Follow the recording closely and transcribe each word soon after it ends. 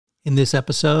In this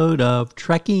episode of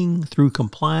Trekking Through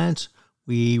Compliance,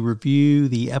 we review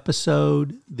the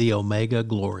episode, The Omega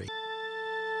Glory.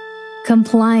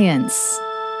 Compliance,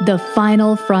 the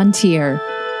final frontier.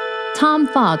 Tom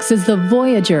Fox is the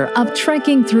voyager of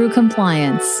Trekking Through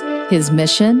Compliance. His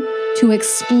mission? To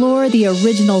explore the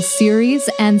original series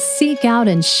and seek out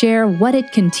and share what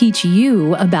it can teach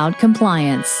you about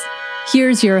compliance.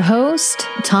 Here's your host,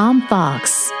 Tom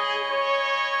Fox.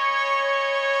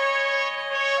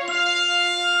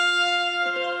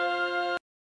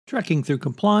 Trekking Through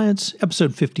Compliance,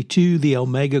 Episode 52, The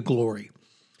Omega Glory.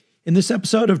 In this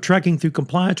episode of Trekking Through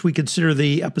Compliance, we consider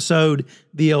the episode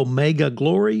The Omega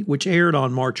Glory, which aired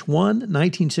on March 1,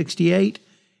 1968,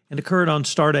 and occurred on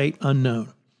Stardate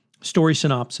Unknown. Story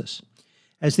synopsis.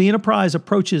 As the Enterprise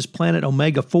approaches planet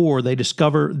Omega 4, they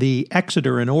discover the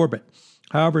Exeter in orbit.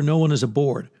 However, no one is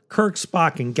aboard. Kirk,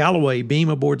 Spock, and Galloway beam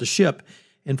aboard the ship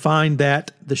and find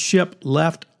that the ship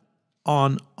left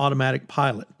on automatic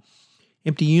pilot.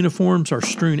 Empty uniforms are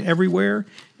strewn everywhere,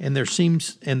 and they seem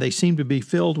to be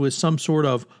filled with some sort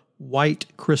of white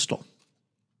crystal.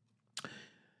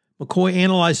 McCoy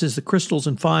analyzes the crystals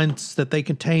and finds that they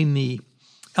contain the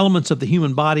elements of the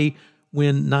human body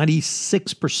when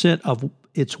 96% of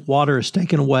its water is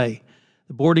taken away.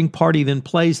 The boarding party then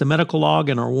plays the medical log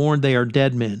and are warned they are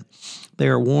dead men. They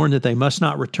are warned that they must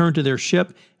not return to their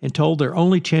ship and told their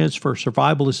only chance for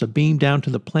survival is to beam down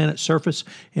to the planet's surface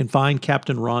and find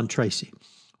Captain Ron Tracy.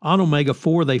 On Omega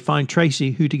 4, they find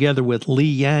Tracy, who together with Li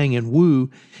Yang and Wu,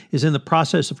 is in the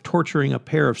process of torturing a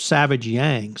pair of savage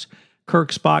Yanks.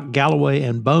 Kirk, Spock, Galloway,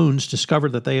 and Bones discover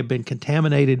that they have been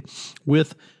contaminated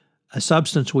with a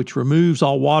substance which removes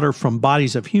all water from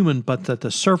bodies of humans, but that the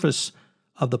surface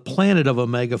of the planet of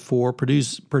Omega 4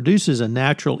 produces a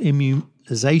natural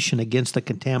immunization against the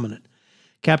contaminant.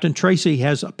 Captain Tracy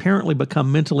has apparently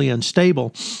become mentally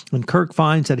unstable, and Kirk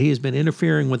finds that he has been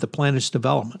interfering with the planet's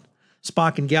development.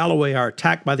 Spock and Galloway are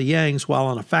attacked by the Yanks while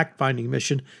on a fact-finding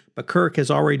mission, but Kirk has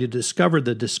already discovered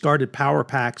the discarded power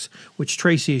packs which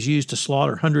Tracy has used to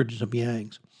slaughter hundreds of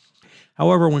Yanks.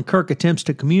 However, when Kirk attempts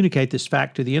to communicate this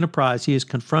fact to the Enterprise, he is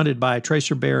confronted by a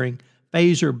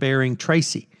phaser-bearing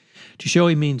Tracy. To show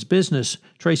he means business,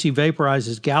 Tracy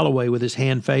vaporizes Galloway with his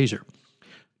hand phaser.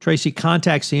 Tracy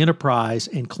contacts the Enterprise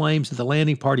and claims that the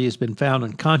landing party has been found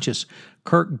unconscious.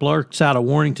 Kirk blurts out a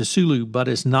warning to Sulu, but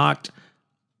is knocked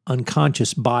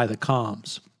unconscious by the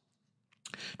comms.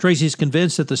 Tracy is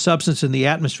convinced that the substance in the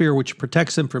atmosphere which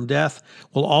protects them from death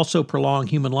will also prolong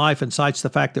human life and cites the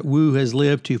fact that Wu has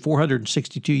lived to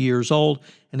 462 years old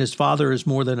and his father is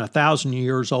more than 1,000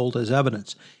 years old as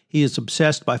evidence. He is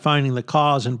obsessed by finding the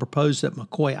cause and proposed that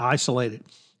McCoy isolate it.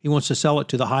 He wants to sell it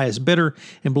to the highest bidder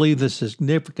and believes the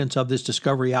significance of this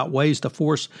discovery outweighs the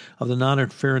force of the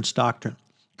non-interference doctrine.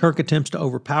 Kirk attempts to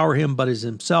overpower him, but is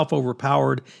himself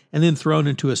overpowered and then thrown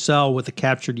into a cell with the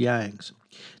captured Yanks.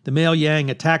 The male Yang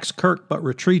attacks Kirk, but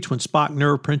retreats when Spock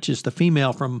nerve pinches the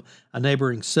female from a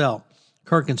neighboring cell.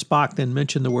 Kirk and Spock then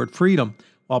mention the word freedom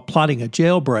while plotting a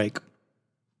jailbreak,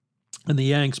 and the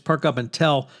Yanks perk up and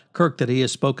tell Kirk that he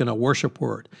has spoken a worship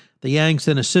word. The Yanks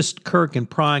then assist Kirk in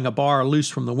prying a bar loose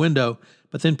from the window,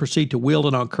 but then proceed to wield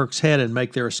it on Kirk's head and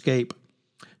make their escape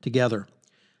together.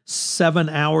 7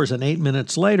 hours and 8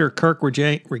 minutes later, Kirk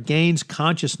regains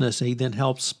consciousness. He then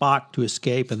helps Spock to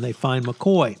escape, and they find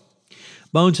McCoy.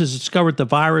 Bones has discovered the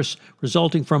virus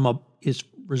results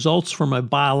from a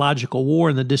biological war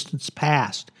in the distant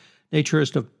past. Nature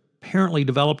has apparently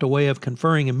developed a way of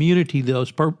conferring immunity to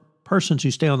those persons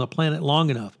who stay on the planet long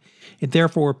enough. It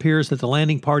therefore appears that the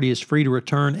landing party is free to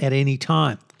return at any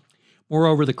time.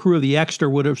 Moreover, the crew of the Exeter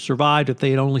would have survived if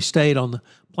they had only stayed on the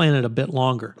planet a bit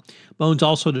longer. Bones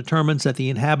also determines that the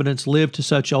inhabitants lived to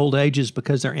such old ages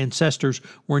because their ancestors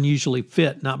were unusually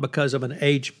fit, not because of an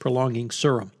age-prolonging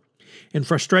serum. In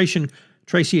frustration,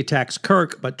 Tracy attacks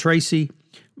Kirk, but Tracy,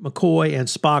 McCoy, and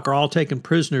Spock are all taken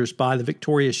prisoners by the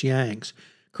victorious Yanks.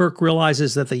 Kirk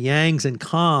realizes that the Yanks and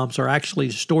comms are actually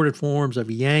distorted forms of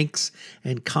Yanks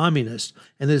and communists,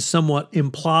 and this somewhat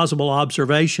implausible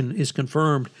observation is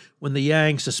confirmed when the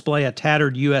Yanks display a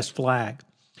tattered U.S. flag.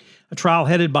 A trial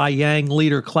headed by Yang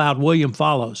leader Cloud William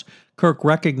follows. Kirk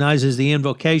recognizes the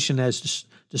invocation as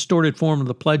distorted form of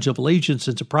the Pledge of Allegiance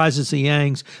and surprises the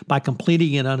Yanks by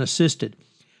completing it unassisted.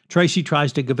 Tracy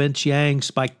tries to convince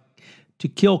Yanks to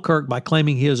kill Kirk by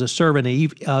claiming he is a servant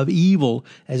of evil,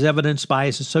 as evidenced by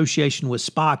his association with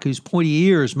Spock, whose pointy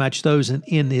ears match those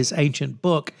in his ancient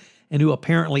book, and who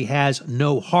apparently has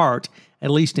no heart,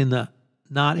 at least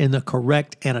not in the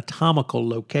correct anatomical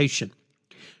location.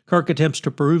 Kirk attempts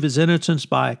to prove his innocence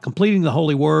by completing the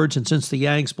holy words, and since the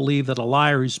Yanks believe that a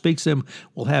liar who speaks them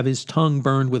will have his tongue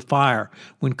burned with fire.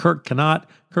 When Kirk cannot,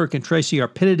 Kirk and Tracy are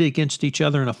pitted against each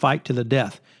other in a fight to the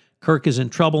death. Kirk is in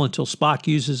trouble until Spock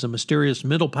uses a mysterious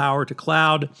mental power to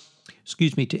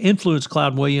influence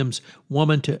Cloud Williams'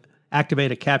 woman to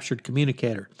activate a captured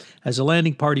communicator. As the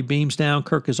landing party beams down,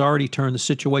 Kirk has already turned the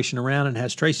situation around and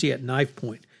has Tracy at knife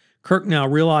point. Kirk now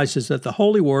realizes that the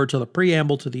holy words are the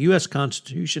preamble to the U.S.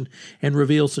 Constitution and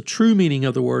reveals the true meaning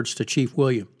of the words to Chief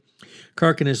William.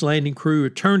 Kirk and his landing crew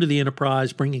return to the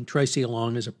Enterprise, bringing Tracy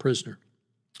along as a prisoner.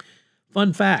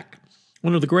 Fun fact,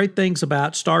 one of the great things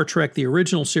about Star Trek, the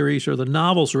original series, are the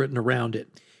novels written around it.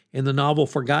 In the novel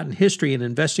Forgotten History, an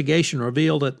investigation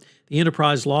revealed that the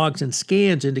Enterprise logs and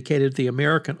scans indicated the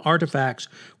American artifacts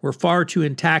were far too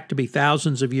intact to be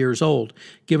thousands of years old,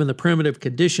 given the primitive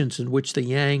conditions in which the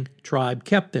Yang tribe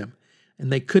kept them,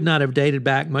 and they could not have dated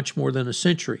back much more than a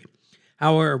century.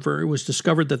 However, it was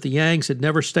discovered that the Yanks had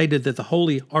never stated that the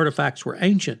holy artifacts were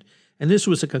ancient, and this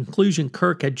was a conclusion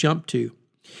Kirk had jumped to.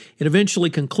 It eventually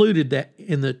concluded that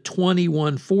in the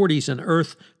 2140s, an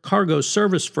Earth cargo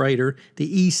service freighter, the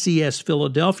U.S.S.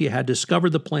 Philadelphia, had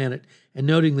discovered the planet and,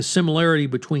 noting the similarity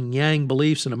between Yang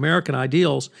beliefs and American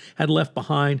ideals, had left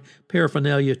behind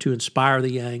paraphernalia to inspire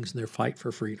the Yangs in their fight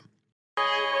for freedom.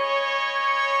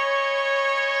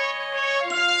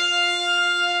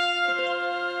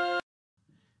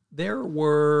 There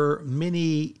were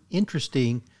many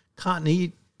interesting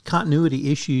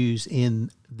continuity issues in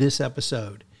this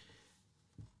episode.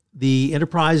 The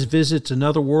Enterprise visits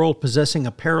another world possessing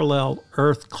a parallel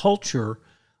Earth culture.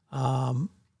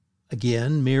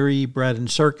 Again, Miri, bread and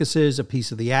circuses, a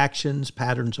piece of the actions,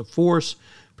 patterns of force,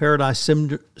 Paradise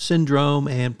Syndrome,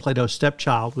 and Plato's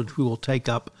Stepchild, which we will take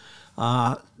up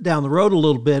down the road a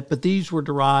little bit, but these were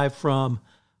derived from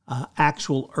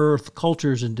actual Earth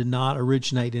cultures and did not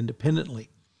originate independently.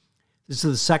 This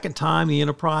is the second time the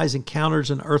Enterprise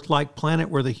encounters an Earth-like planet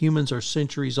where the humans are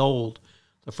centuries old.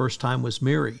 The first time was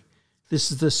Miri.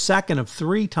 This is the second of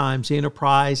 3 times the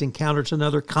Enterprise encounters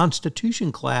another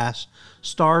Constitution-class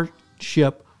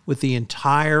starship with the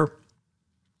entire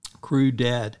crew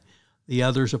dead. The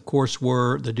others, of course,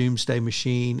 were the Doomsday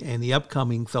Machine and the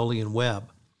upcoming Tholian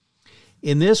Web.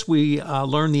 In this, we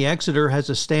learn the Exeter has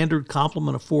a standard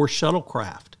complement of 4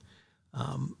 shuttlecraft.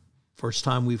 First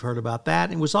time we've heard about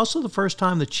that. It was also the first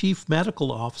time the chief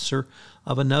medical officer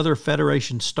of another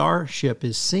Federation starship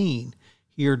is seen,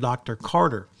 here Dr.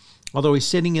 Carter. Although he's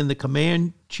sitting in the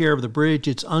command chair of the bridge,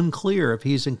 it's unclear if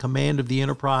he's in command of the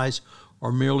Enterprise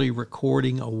or merely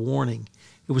recording a warning.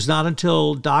 It was not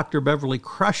until Dr. Beverly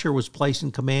Crusher was placed in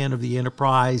command of the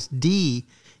Enterprise D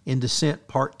in Descent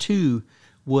Part 2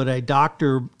 would a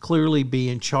doctor clearly be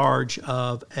in charge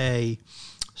of a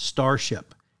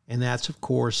starship. And that's, of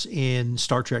course, in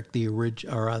Star Trek,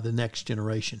 the Next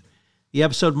Generation. The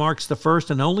episode marks the first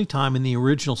and only time in the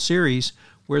original series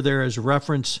where there is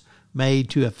reference made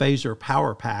to a phaser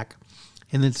power pack.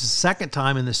 And it's the second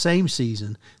time in the same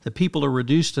season that people are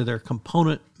reduced to their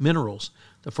component minerals.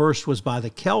 The first was by the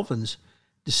Kelvins,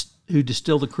 who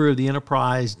distilled the crew of the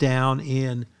Enterprise down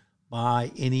in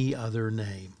by any other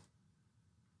name.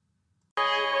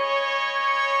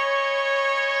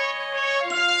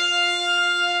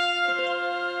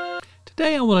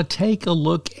 Today I want to take a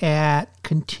look at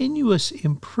continuous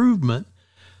improvement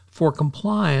for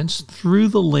compliance through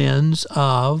the lens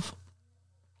of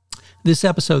this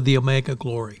episode, The Omega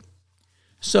Glory.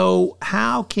 So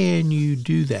how can you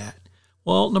do that?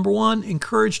 Well, number one,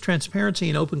 encourage transparency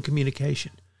and open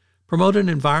communication. Promote an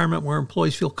environment where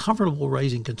employees feel comfortable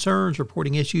raising concerns,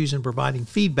 reporting issues, and providing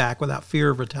feedback without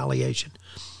fear of retaliation.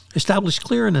 Establish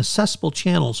clear and accessible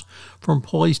channels for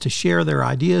employees to share their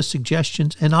ideas,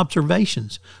 suggestions, and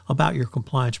observations about your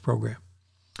compliance program.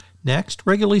 Next,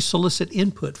 regularly solicit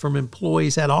input from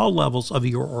employees at all levels of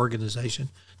your organization,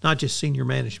 not just senior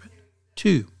management.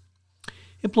 2,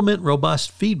 implement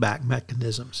robust feedback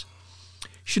mechanisms. You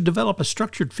should develop a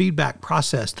structured feedback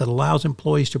process that allows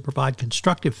employees to provide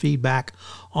constructive feedback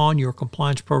on your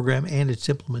compliance program and its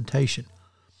implementation.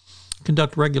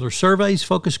 Conduct regular surveys,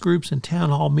 focus groups, and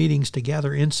town hall meetings to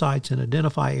gather insights and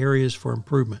identify areas for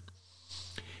improvement.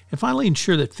 And finally,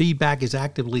 ensure that feedback is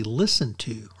actively listened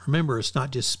to. Remember, it's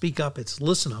not just speak up, it's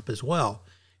listen up as well.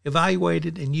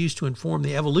 Evaluated and used to inform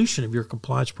the evolution of your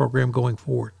compliance program going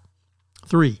forward.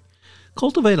 3,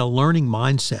 cultivate a learning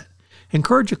mindset.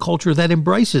 Encourage a culture that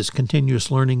embraces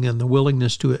continuous learning and the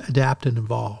willingness to adapt and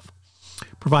evolve.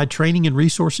 Provide training and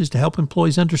resources to help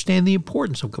employees understand the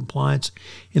importance of compliance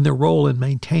in their role in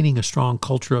maintaining a strong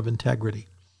culture of integrity.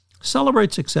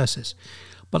 Celebrate successes.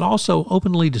 but also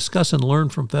openly discuss and learn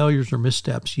from failures or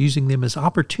missteps, using them as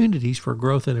opportunities for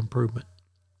growth and improvement.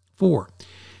 4.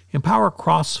 Empower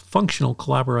cross-functional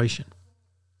collaboration.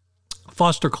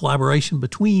 Foster collaboration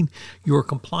between your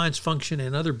compliance function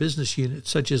and other business units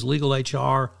such as legal,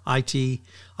 HR, IT,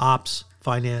 ops,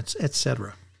 finance,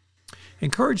 etc.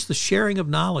 Encourage the sharing of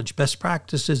knowledge, best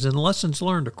practices, and lessons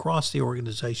learned across the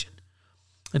organization.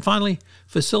 And finally,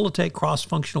 facilitate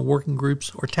cross-functional working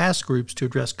groups or task groups to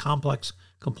address complex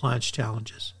compliance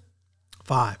challenges.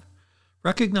 5.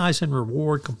 Recognize and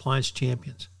reward compliance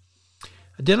champions.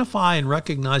 Identify and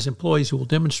recognize employees who will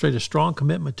demonstrate a strong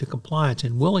commitment to compliance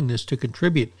and willingness to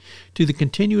contribute to the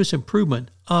continuous improvement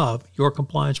of your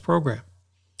compliance program.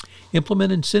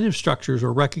 Implement incentive structures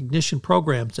or recognition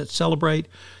programs that celebrate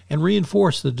and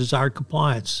reinforce the desired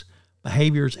compliance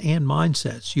behaviors and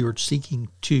mindsets you are seeking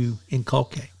to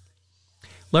inculcate.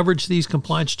 Leverage these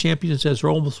compliance champions as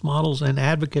role models and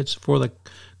advocates for the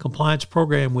compliance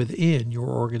program within your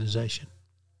organization.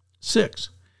 6.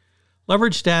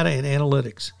 Leverage data and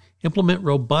analytics. Implement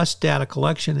robust data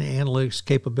collection and analytics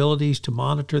capabilities to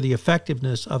monitor the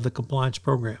effectiveness of the compliance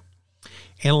program.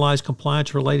 Analyze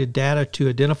compliance-related data to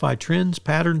identify trends,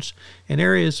 patterns, and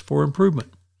areas for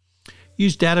improvement.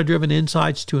 Use data-driven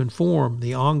insights to inform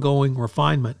the ongoing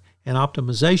refinement and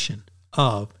optimization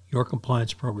of your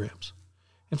compliance programs.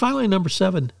 And finally, number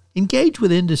 7, engage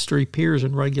with industry peers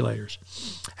and regulators.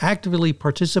 Actively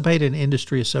participate in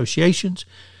industry associations,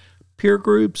 peer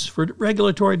groups for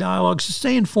regulatory dialogues to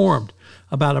stay informed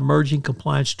about emerging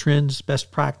compliance trends,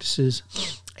 best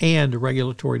practices, and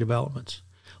regulatory developments.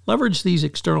 Leverage these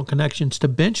external connections to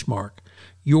benchmark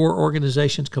your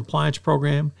organization's compliance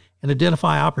program and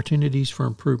identify opportunities for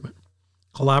improvement.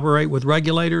 Collaborate with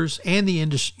regulators and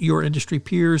your industry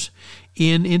peers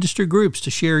in industry groups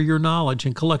to share your knowledge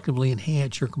and collectively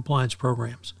enhance your compliance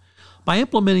programs. By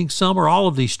implementing some or all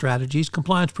of these strategies,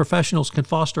 compliance professionals can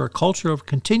foster a culture of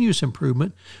continuous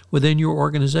improvement within your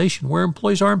organization where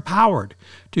employees are empowered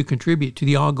to contribute to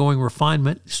the ongoing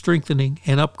refinement, strengthening,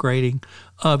 and upgrading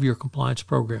of your compliance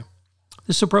program.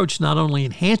 This approach not only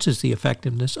enhances the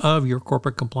effectiveness of your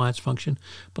corporate compliance function,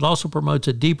 but also promotes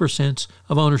a deeper sense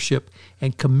of ownership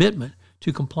and commitment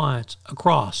to compliance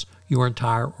across your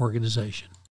entire organization.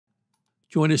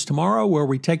 Join us tomorrow where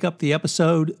we take up the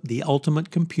episode, The Ultimate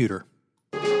Computer.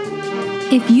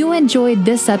 If you enjoyed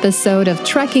this episode of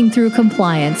Trekking Through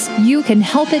Compliance, you can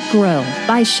help it grow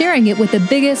by sharing it with the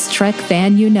biggest Trek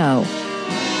fan you know.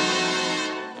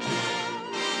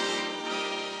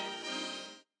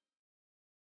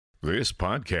 This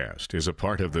podcast is a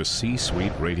part of the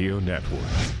C-Suite Radio Network.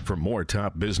 For more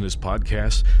top business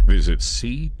podcasts, visit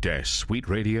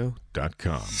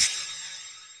c-suiteradio.com.